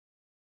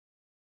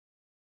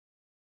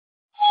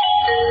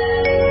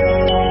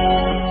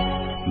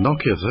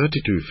Nokia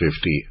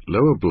 3250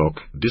 lower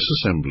block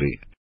disassembly.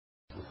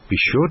 Be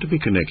sure to be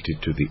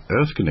connected to the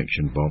earth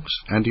connection box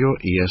and your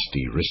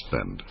ESD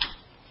wristband.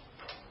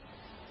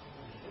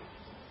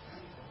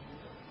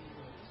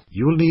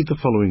 You will need the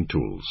following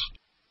tools: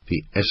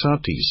 the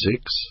SRT6,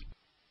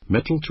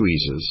 metal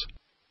tweezers,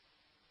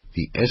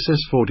 the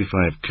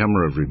SS45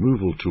 camera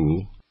removal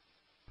tool,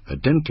 a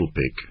dental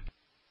pick,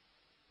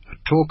 a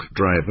Torx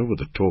driver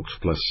with a Torx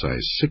Plus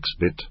size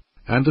 6-bit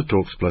and a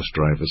Torx Plus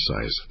driver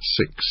size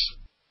 6.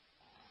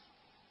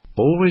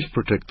 Always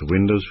protect the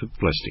windows with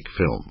plastic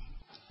film.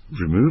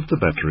 Remove the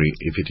battery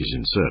if it is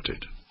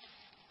inserted.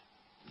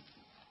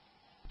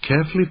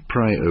 Carefully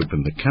pry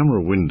open the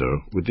camera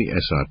window with the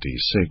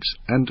SRT6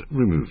 and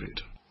remove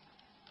it.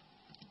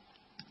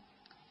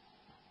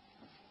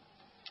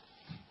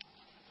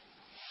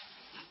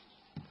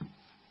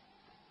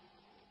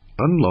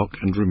 Unlock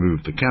and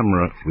remove the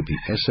camera with the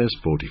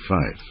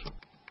SS45.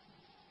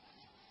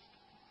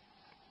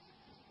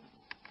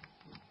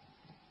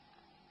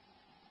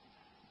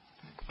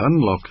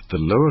 Unlock the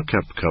lower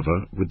cap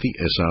cover with the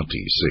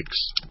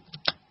SRT6.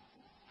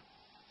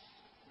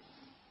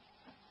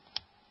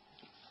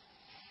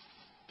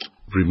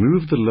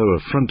 Remove the lower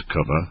front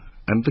cover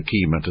and the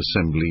key mat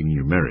assembly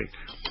numeric.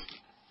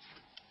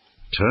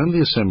 Turn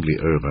the assembly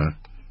over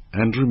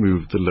and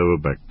remove the lower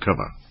back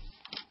cover.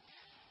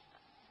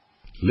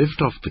 Lift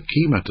off the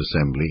key mat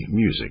assembly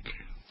music.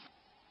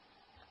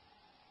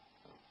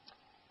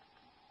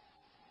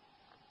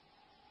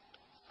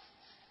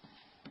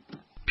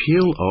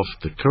 Peel off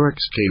the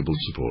coax cable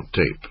support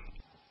tape.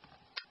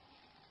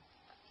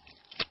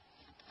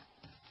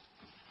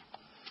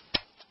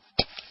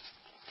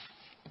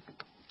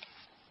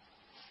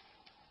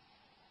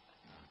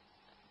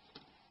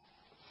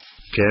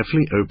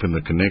 Carefully open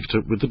the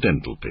connector with the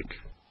dental pick.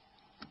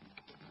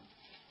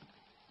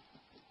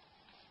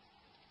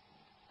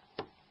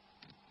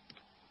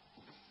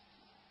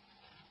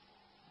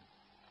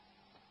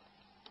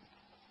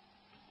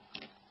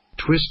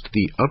 Twist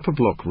the upper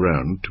block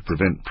round to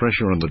prevent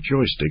pressure on the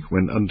joystick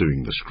when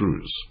undoing the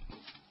screws.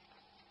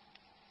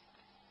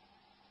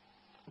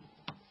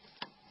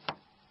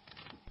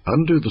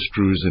 Undo the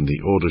screws in the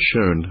order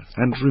shown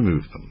and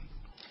remove them.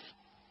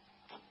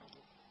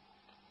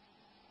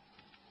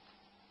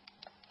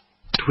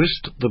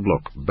 Twist the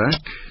block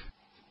back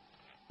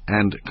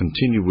and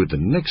continue with the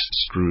next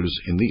screws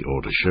in the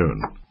order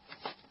shown.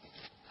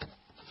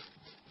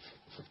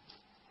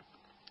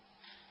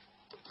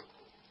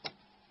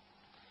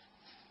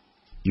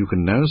 You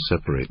can now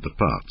separate the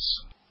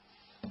parts.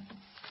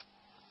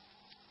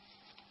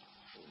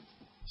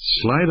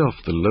 Slide off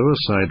the lower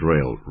side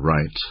rail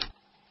right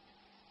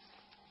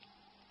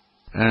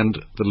and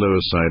the lower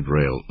side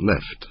rail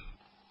left.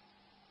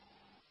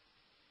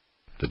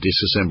 The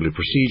disassembly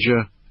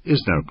procedure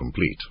is now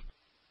complete.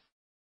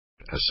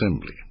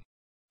 Assembly.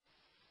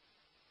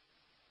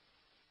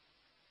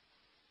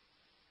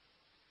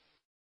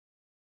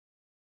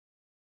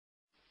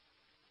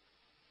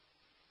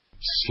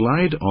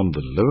 Slide on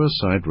the lower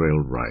side rail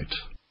right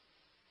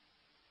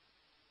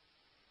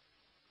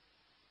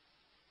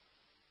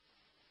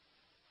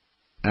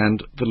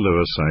and the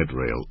lower side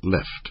rail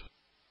left.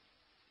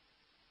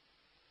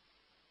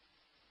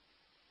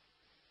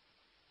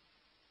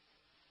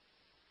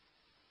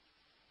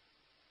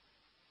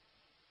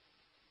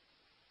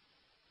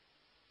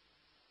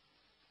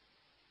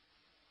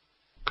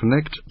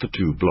 Connect the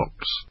two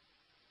blocks.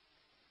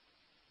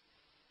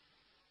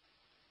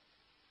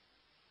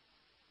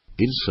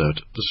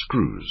 Insert the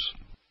screws.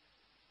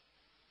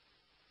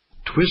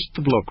 Twist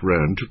the block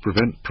round to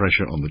prevent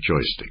pressure on the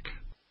joystick.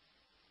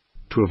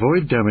 To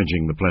avoid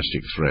damaging the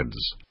plastic threads,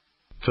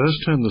 first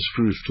turn the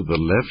screws to the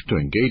left to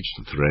engage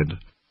the thread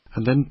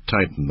and then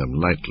tighten them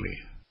lightly.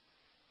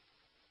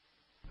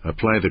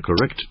 Apply the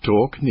correct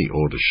torque in the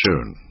order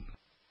shown.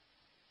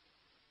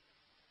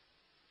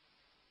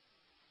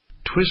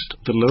 Twist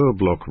the lower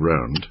block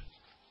round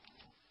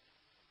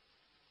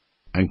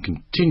and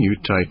continue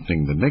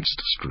tightening the next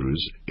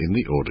screws in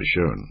the order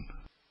shown.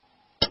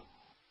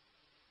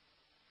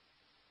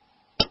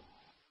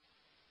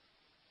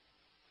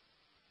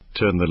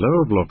 Turn the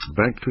lower block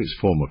back to its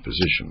former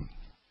position.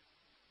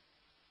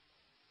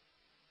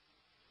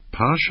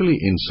 Partially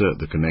insert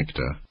the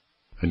connector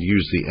and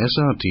use the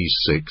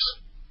SRT6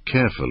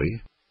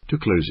 carefully to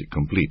close it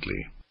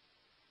completely.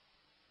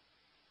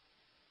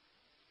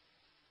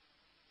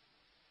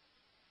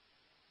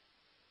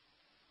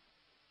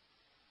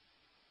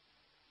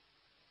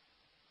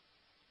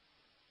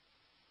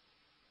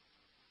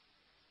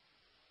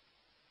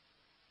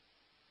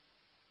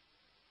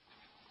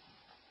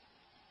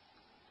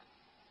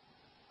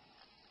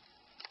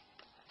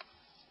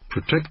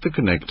 Protect the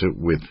connector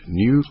with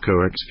new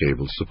coax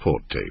cable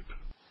support tape.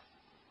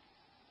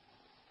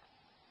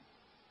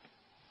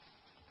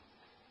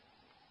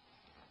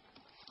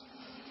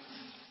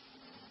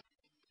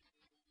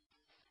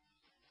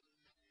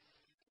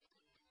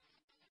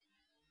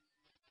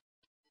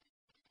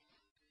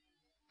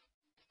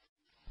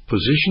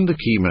 Position the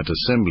key mat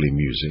assembly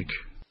music,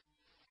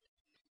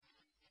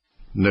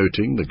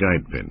 noting the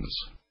guide pins.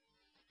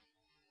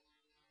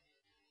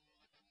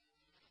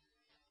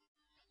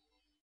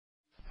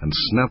 and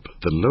snap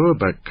the lower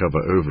back cover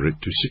over it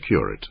to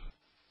secure it.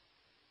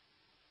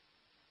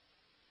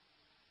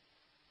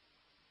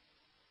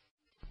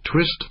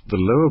 Twist the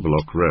lower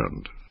block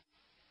round.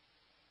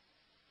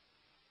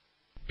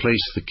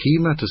 Place the key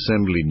mat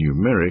assembly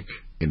numeric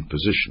in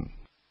position.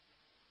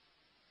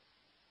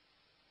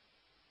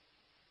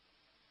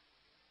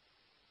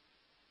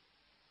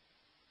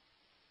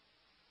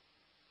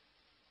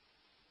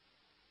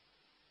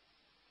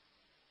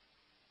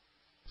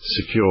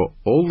 Secure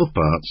all the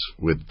parts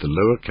with the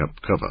lower cap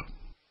cover.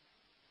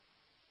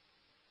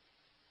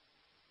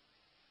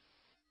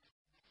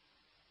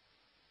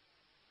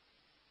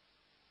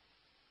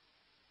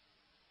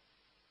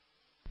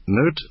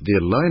 Note the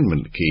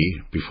alignment key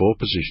before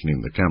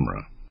positioning the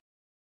camera.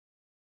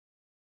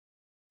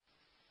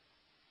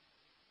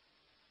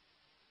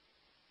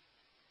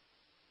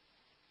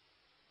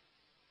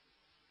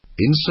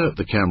 Insert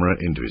the camera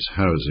into its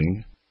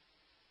housing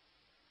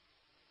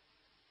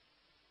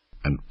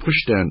and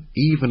push down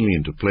evenly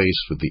into place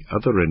with the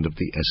other end of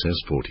the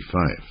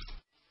SS45.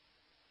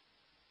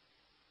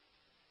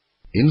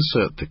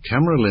 Insert the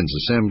camera lens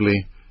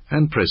assembly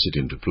and press it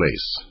into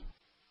place.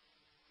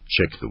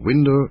 Check the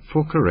window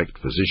for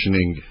correct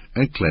positioning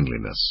and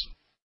cleanliness.